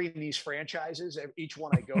murdering these franchises, each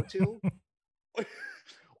one I go to,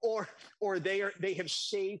 or they have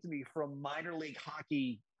saved me from minor league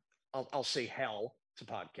hockey. I'll say hell. It's a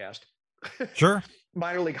podcast. Sure.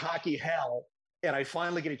 Minor league hockey hell. And I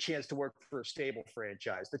finally get a chance to work for a stable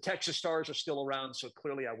franchise. The Texas Stars are still around, so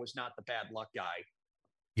clearly I was not the bad luck guy.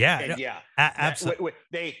 Yeah. And absolutely.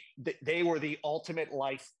 They were the ultimate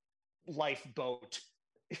lifeboat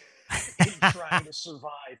in trying to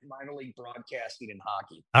survive minor league broadcasting in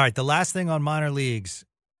hockey. All right. The last thing on minor leagues,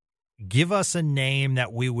 give us a name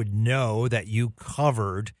that we would know that you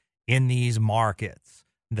covered in these markets.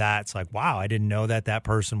 That's like, wow, I didn't know that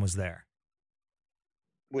person was there.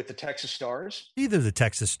 With the Texas Stars? Either the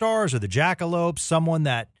Texas Stars or the Jackalopes, someone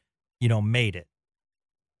that, made it.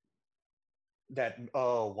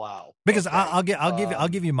 Oh, wow. Because okay. I'll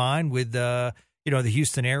give you mine with the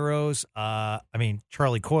Houston Aeros.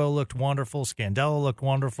 Charlie Coyle looked wonderful. Scandella looked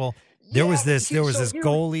wonderful. There was this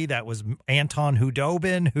goalie that was Anton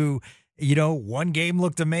Hudobin who, one game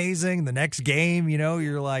looked amazing. The next game,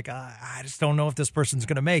 you're like, I just don't know if this person's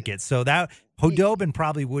going to make it. So that Hudobin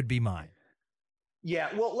probably would be mine. Yeah.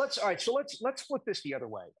 Well, let's flip this the other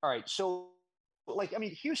way. All right. So,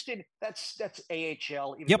 Houston, that's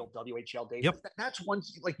AHL, even though WHL days. Yep. That's one,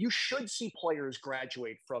 you should see players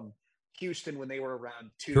graduate from Houston when they were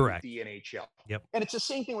around to Correct. the NHL. Yep. And it's the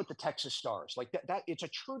same thing with the Texas Stars. That it's a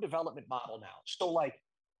true development model now. So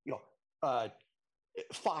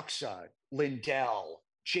Foxa, Lindell,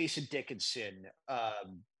 Jason Dickinson,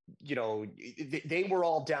 they were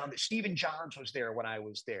all down. Stephen Johns was there when I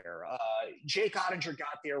was there. Jake Ottinger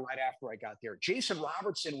got there right after I got there. Jason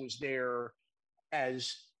Robertson was there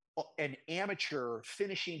as an amateur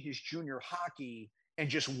finishing his junior hockey and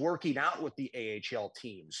just working out with the AHL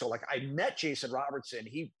team. So I met Jason Robertson.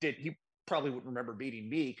 He probably wouldn't remember meeting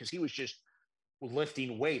me because he was just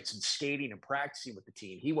lifting weights and skating and practicing with the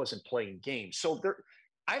team. He wasn't playing games. So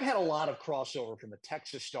I've had a lot of crossover from the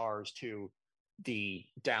Texas Stars to the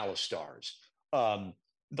Dallas Stars.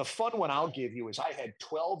 The fun one I'll give you is I had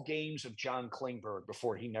 12 games of John Klingberg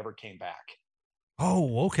before he never came back.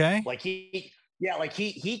 Oh, okay.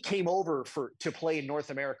 He came over to play in North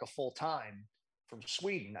America full time from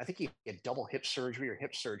Sweden. I think he had double hip surgery.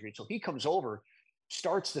 So he comes over,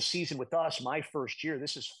 starts the season with us. My first year,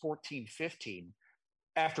 this is 14-15.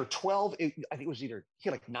 After 12, I think it was either he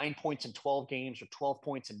had 9 points in 12 games or 12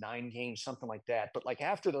 points in 9 games, something like that. But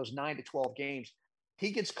after those 9 to 12 games,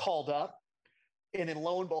 he gets called up, and then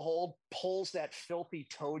lo and behold, pulls that filthy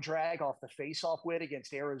toe drag off the faceoff win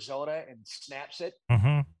against Arizona and snaps it.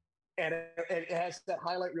 Mm-hmm. And it has that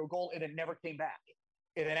highlight reel goal, and it never came back.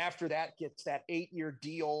 And then after that, gets that 8-year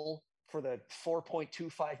deal for the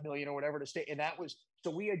 $4.25 million or whatever to stay. And that was so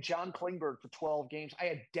we had John Klingberg for 12 games. I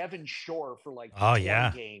had Devin Shore for 20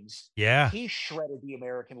 games. Yeah, he shredded the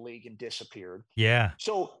American League and disappeared. Yeah.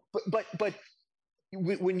 So, but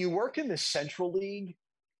when you work in the Central League,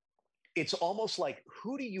 it's almost like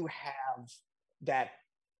who do you have that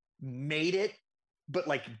made it, but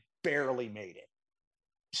barely made it?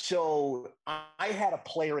 So I had a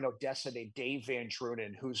player in Odessa named Dave Van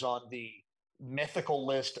Drunen, who's on the mythical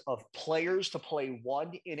list of players to play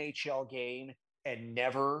one NHL game and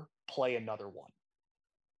never play another one.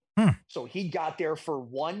 So he got there for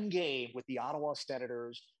one game with the Ottawa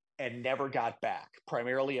Senators and never got back,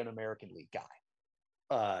 primarily an American League guy.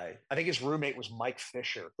 I think his roommate was Mike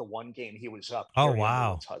Fisher, the one game he was up. Oh,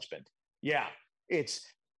 wow. His husband. Yeah. It's,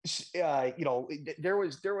 there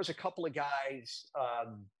was a couple of guys,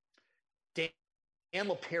 Dan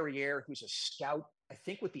LaPerriere, who's a scout, I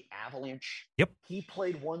think with the Avalanche. Yep. He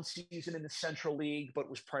played one season in the Central League, but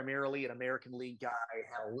was primarily an American League guy,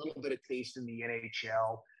 had a little bit of taste in the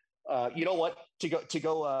NHL. You know what? To go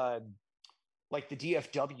the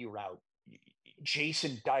DFW route,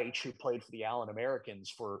 Jason Deitch, who played for the Allen Americans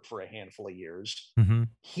for a handful of years, mm-hmm.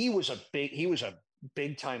 he was a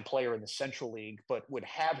big time player in the Central League, but would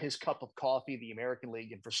have his cup of coffee in the American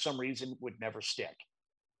League and for some reason would never stick.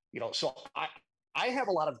 So I have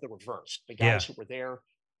a lot of the reverse, the guys who were there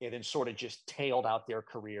and then sort of just tailed out their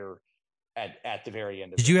career at the very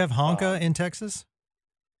end of it. Did you have Honka in Texas?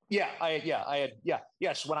 Yeah, I had.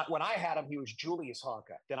 Yes. When I had him, he was Julius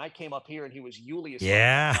Honka. Then I came up here and he was Julius.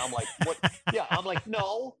 Yeah. Honka. And I'm like, what? Yeah. I'm like,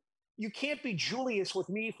 no, you can't be Julius with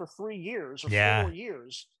me for 3 years or 4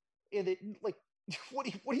 years. And it what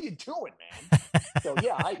are you doing, man? So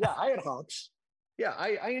I had honks. Yeah,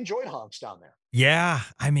 I enjoyed honks down there. Yeah,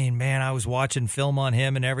 man, I was watching film on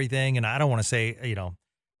him and everything, and I don't want to say,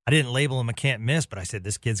 I didn't label him a can't miss, but I said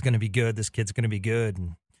this kid's going to be good. This kid's going to be good,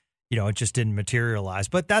 and it just didn't materialize.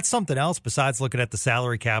 But that's something else besides looking at the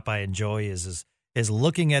salary cap. I enjoy is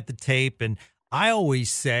looking at the tape, and I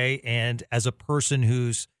always say, and as a person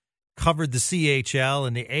who's covered the CHL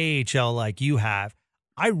and the AHL like you have,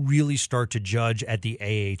 I really start to judge at the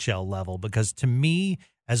AHL level because to me,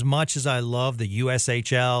 as much as I love the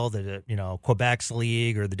USHL, the Quebec's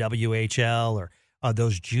league or the WHL or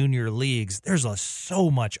those junior leagues, there's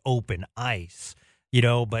so much open ice,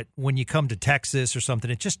 but when you come to Texas or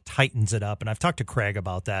something, it just tightens it up. And I've talked to Craig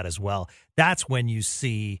about that as well. That's when you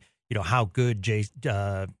see, how good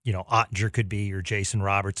Ottinger could be or Jason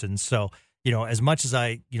Robertson. So, as much as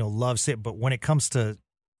I, love it, but when it comes to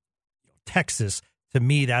Texas, to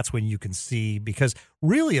me, that's when you can see, because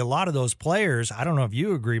really a lot of those players, I don't know if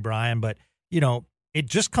you agree, Brian, but, it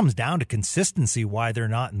just comes down to consistency why they're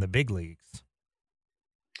not in the big leagues.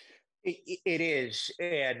 It is,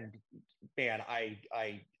 and man,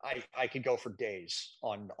 I could go for days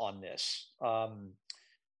on this.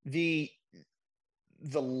 The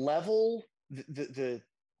level, the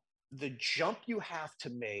jump you have to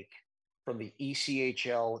make from the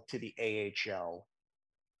ECHL to the AHL,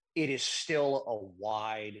 it is still a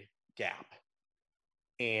wide gap,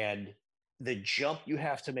 and the jump you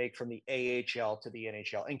have to make from the AHL to the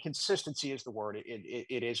NHL, and consistency is the word.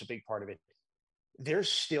 It is a big part of it. There's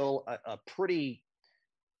still a pretty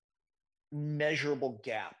measurable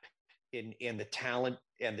gap in the talent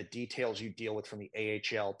and the details you deal with from the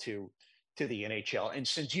AHL to the NHL. And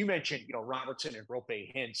since you mentioned, Robertson and Rope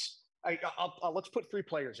Hintz, let's put three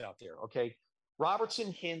players out there. Okay.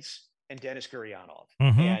 Robertson, Hintz, and Denis Gurianov.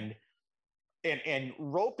 Mm-hmm. And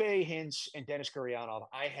Rope Hintz and Denis Gurianov,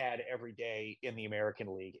 I had every day in the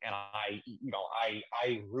American League. And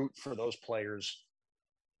I root for those players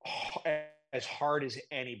as hard as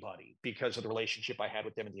anybody because of the relationship I had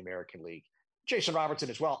with them in the American League. Jason Robertson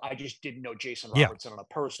as well. I just didn't know Jason Robertson on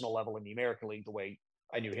a personal level in the American League the way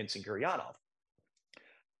I knew Hintz and Gurianov.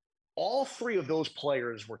 All three of those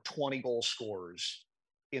players were 20-goal scorers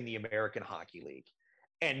in the American Hockey League.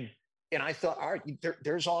 And I thought, all right,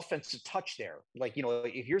 there's offensive touch there. Like,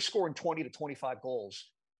 if you're scoring 20 to 25 goals,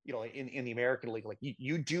 in the American League, like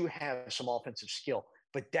you do have some offensive skill,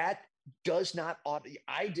 but that does not,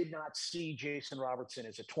 I did not see Jason Robertson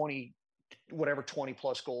as a 20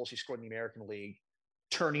 plus goals he scored in the American League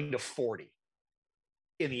turning to 40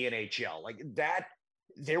 in the NHL. Like that,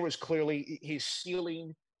 there was clearly his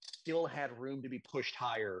ceiling still had room to be pushed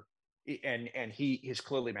higher, and he has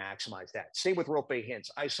clearly maximized that. Same with Rope Hintz.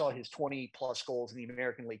 I saw his 20 plus goals in the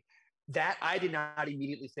American League. That I did not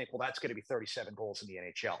immediately think, well, that's going to be 37 goals in the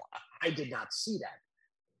NHL. I did not see that.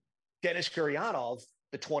 Denis Gurianov,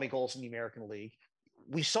 the 20 goals in the American League.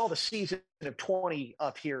 We saw the season of 20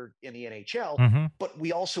 up here in the NHL, but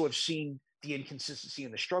we also have seen the inconsistency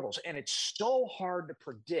and the struggles. And it's so hard to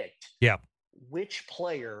predict which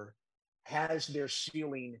player has their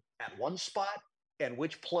ceiling at one spot and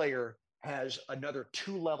which player has another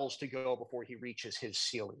 2 levels to go before he reaches his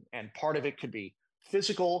ceiling. And part of it could be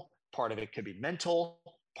physical, part of it could be mental,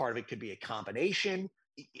 part of it could be a combination.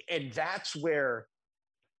 And that's where,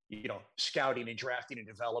 scouting and drafting and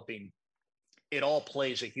developing, it all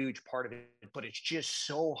plays a huge part of it, but it's just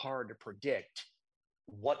so hard to predict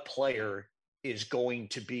what player is going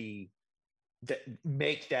to be that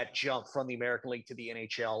make that jump from the American League to the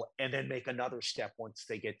NHL and then make another step once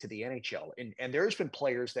they get to the NHL. And there's been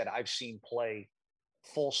players that I've seen play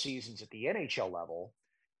full seasons at the NHL level,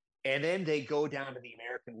 and then they go down to the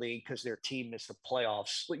American League because their team missed the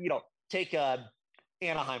playoffs. Take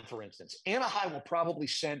Anaheim, for instance. Anaheim will probably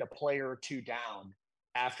send a player or two down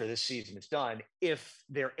after this season is done if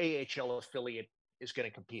their AHL affiliate is going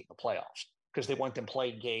to compete in the playoffs because they want them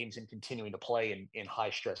playing games and continuing to play in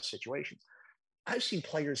high-stress situations. I've seen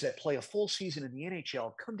players that play a full season in the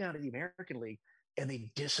NHL come down to the American League and they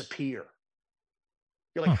disappear.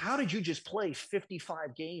 You're like, how did you just play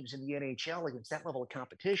 55 games in the NHL against that level of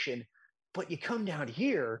competition, but you come down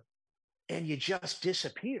here and you just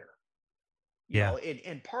disappear? You know,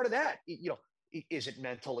 and part of that, is it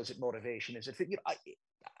mental? Is it motivation? Is it,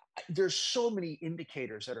 there's so many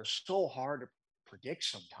indicators that are so hard to predict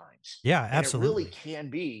sometimes. Yeah, absolutely. And it really can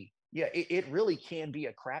be. Yeah, it really can be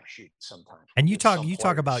a crapshoot sometimes. And you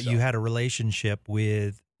talk about you had a relationship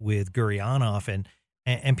with Gurianov,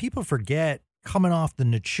 and people forget coming off the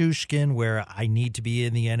Nichushkin where I need to be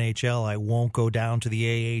in the NHL, I won't go down to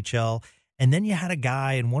the AHL. And then you had a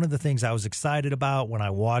guy, and one of the things I was excited about when I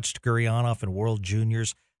watched Gurianov in World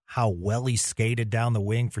Juniors, how well he skated down the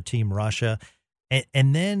wing for Team Russia.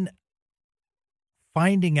 And then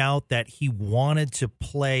finding out that he wanted to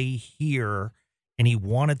play here and he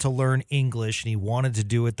wanted to learn English and he wanted to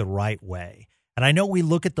do it the right way. And I know we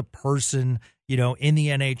look at the person, in the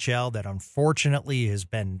NHL that unfortunately has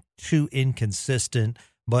been too inconsistent,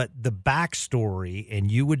 but the backstory, and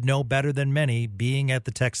you would know better than many being at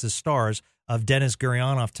the Texas Stars, of Denis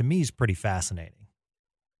Gurianov to me is pretty fascinating.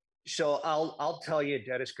 So I'll tell you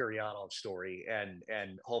Denis Gurianov's story,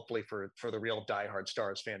 and hopefully for the real diehard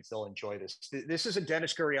Stars fans, they'll enjoy this. This is a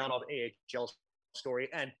Denis Gurianov AHL story.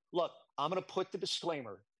 And look, I'm going to put the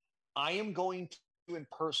disclaimer. I am going to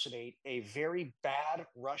impersonate a very bad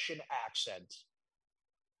Russian accent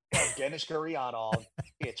of Denis Gurianov.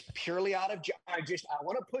 It's purely out of I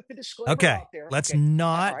want to put the disclaimer out there. Let's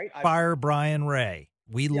not fire Brian Ray.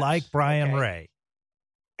 We like Brian Ray.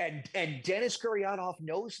 And Dennis Gurianov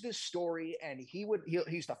knows this story, and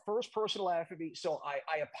he's the first person to laugh at me. So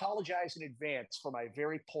I apologize in advance for my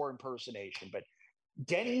very poor impersonation. But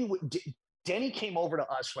Denny came over to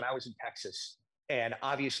us when I was in Texas, and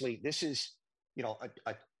obviously this is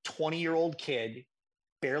a 20-year-old kid,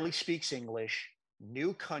 barely speaks English,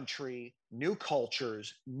 new country, new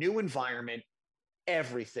cultures, new environment,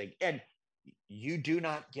 everything, and you do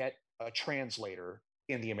not get a translator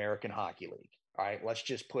in the American Hockey League. All right, let's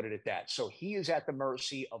just put it at that. So he is at the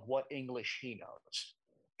mercy of what English he knows.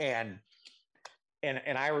 And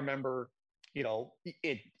I remember,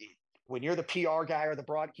 when you're the PR guy or the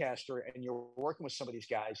broadcaster and you're working with some of these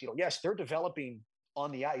guys, yes, they're developing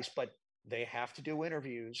on the ice, but they have to do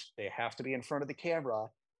interviews. They have to be in front of the camera.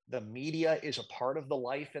 The media is a part of the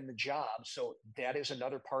life and the job. So that is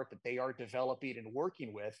another part that they are developing and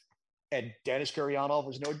working with. And Dennis Gurianov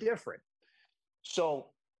was no different. So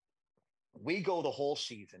we go the whole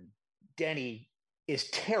season. Denny is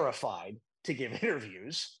terrified to give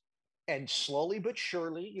interviews, and slowly but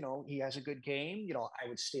surely, he has a good game. I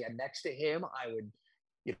would stand next to him. I would,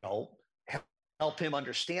 help him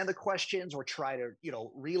understand the questions or try to,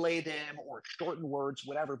 relay them or shorten words,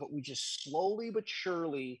 whatever. But we just slowly but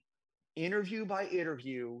surely, interview by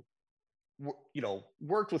interview,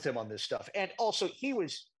 worked with him on this stuff. And also he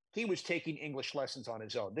was taking English lessons on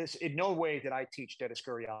his own. This, in no way did I teach Dennis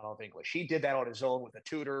Gurianov English. He did that on his own with a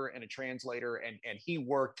tutor and a translator, and he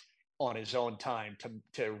worked on his own time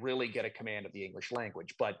to really get a command of the English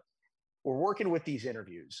language. But we're working with these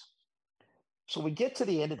interviews. So we get to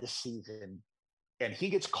the end of the season, and he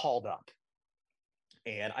gets called up.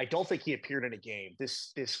 And I don't think he appeared in a game.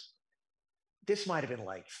 This might have been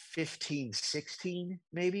like 15, 16,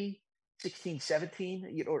 maybe 16,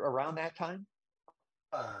 17, around that time.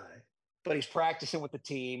 But he's practicing with the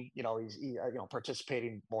team, he's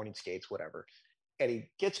participating morning skates, whatever. And he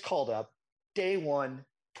gets called up day one,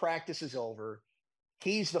 practice is over.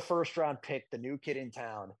 He's the first round pick, the new kid in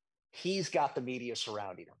town. He's got the media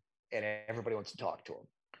surrounding him, and everybody wants to talk to him.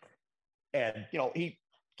 And, he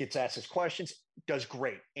gets asked his questions, does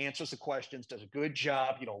great, answers the questions, does a good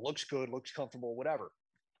job, looks good, looks comfortable, whatever.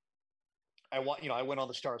 I went on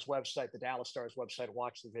the Stars website, the Dallas Stars website,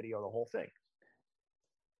 watched the video, the whole thing.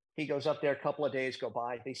 He goes up there, a couple of days go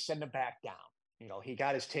by. They send him back down. He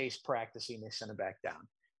got his taste practicing. They send him back down.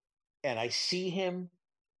 And I see him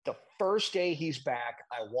the first day he's back.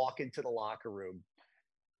 I walk into the locker room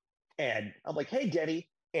and I'm like, hey, Denny.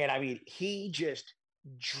 And I mean, he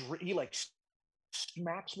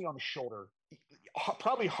smacks me on the shoulder,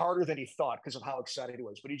 probably harder than he thought because of how excited he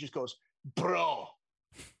was. But he just goes, bro,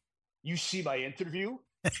 you see my interview?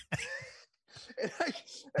 And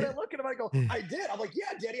I look at him, I go, I did. I'm like,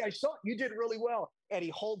 yeah, Denny, I saw it. You did really well. And he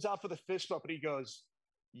holds out for the fist bump and he goes,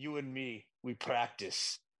 you and me, we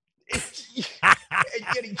practice. I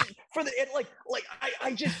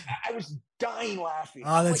was dying laughing.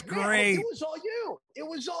 Oh, that's great. It was all you. It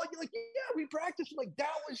was all you. Like, yeah, we practiced. Like,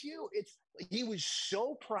 that was you. He was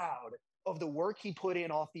so proud of the work he put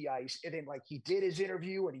in off the ice. And then he did his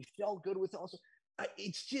interview and he felt good with it also.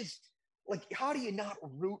 It's just, how do you not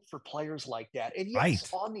root for players like that? And yes, right.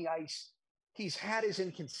 On the ice, he's had his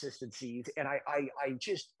inconsistencies, and I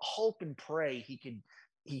just hope and pray he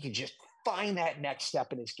can just find that next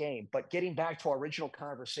step in his game. But getting back to our original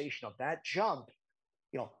conversation of that jump,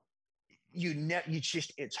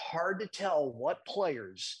 it's hard to tell what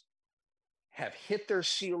players have hit their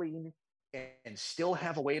ceiling and still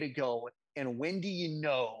have a way to go, and when do you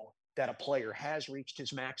know that a player has reached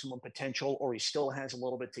his maximum potential or he still has a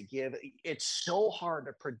little bit to give. It's so hard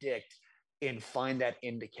to predict and find that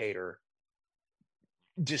indicator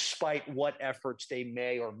despite what efforts they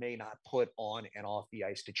may or may not put on and off the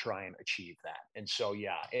ice to try and achieve that. And so,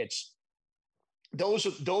 yeah, those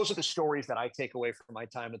are the stories that I take away from my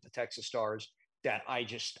time at the Texas Stars that I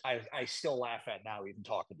still laugh at now, even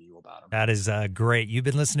talking to you about them. That is great. You've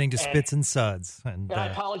been listening to Spits and Suds, and I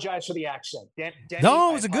apologize for the accent. Denny, no,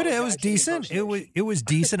 it was it was decent. It was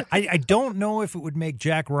decent. I don't know if it would make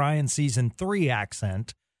Jack Ryan season 3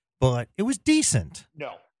 accent, but it was decent.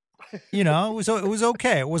 No, it was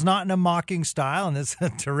okay. It was not in a mocking style, and it's a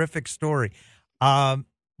terrific story.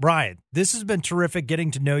 Brian, this has been terrific getting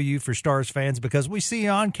to know you for Stars fans because we see you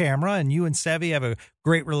on camera and you and Sevy have a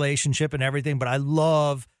great relationship and everything, but I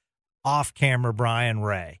love off-camera Brian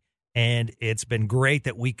Ray. And it's been great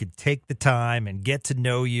that we could take the time and get to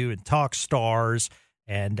know you and talk Stars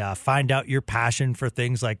and find out your passion for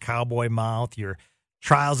things like Cowboy Mouth, your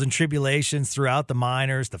trials and tribulations throughout the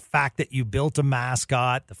minors, the fact that you built a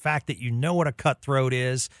mascot, the fact that you know what a cutthroat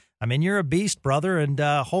is. I mean, you're a beast, brother, and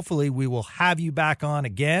hopefully we will have you back on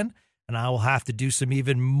again. and I will have to do some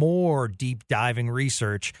even more deep diving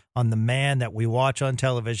research on the man that we watch on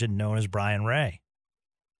television known as Brian Ray.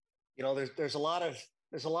 You know, there's a lot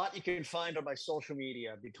you can find on my social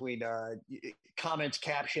media between comments,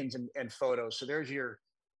 captions, and photos. So there's your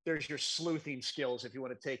sleuthing skills if you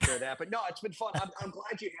want to take care of that. But no, it's been fun. I'm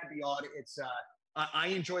glad you had me on. It's I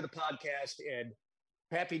enjoy the podcast, and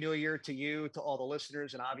Happy New Year to you, to all the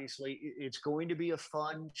listeners. And obviously it's going to be a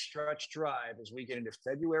fun stretch drive as we get into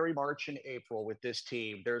February, March, and April with this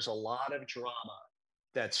team. There's a lot of drama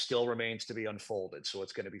that still remains to be unfolded. So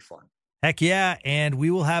it's going to be fun. Heck yeah, and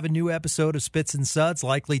we will have a new episode of Spits and Suds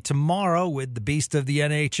likely tomorrow with the beast of the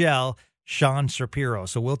NHL, Sean Shapiro.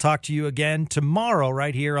 So we'll talk to you again tomorrow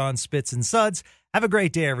right here on Spits and Suds. Have a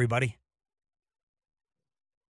great day, everybody.